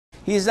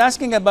He's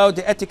asking about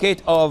the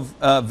etiquette of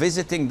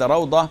visiting the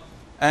rawdah,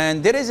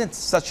 and there isn't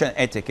such an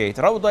etiquette.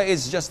 Rawdah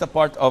is just a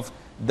part of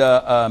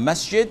the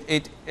masjid.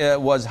 It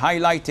was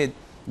highlighted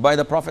by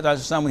the Prophet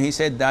ﷺ when he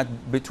said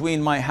that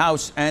between my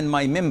house and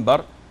my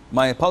mimbar,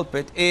 my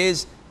pulpit,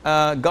 is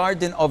a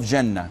garden of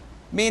Jannah.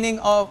 Meaning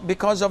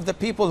because of the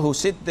people who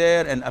sit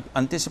there and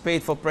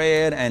anticipate for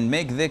prayer and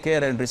make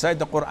dhikr and recite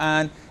the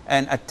Quran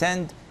and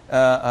attend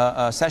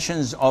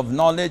sessions of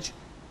knowledge.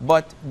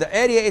 But the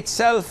area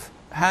itself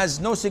has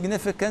no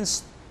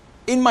significance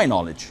in my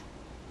knowledge.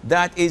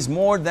 That is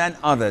more than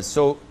others.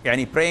 So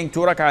praying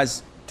 2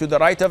 rak'ahs to the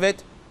right of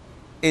it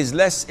is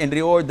less in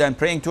reward than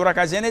praying 2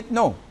 rak'ahs in it?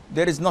 No,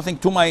 there is nothing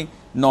to my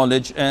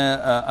knowledge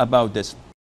about this.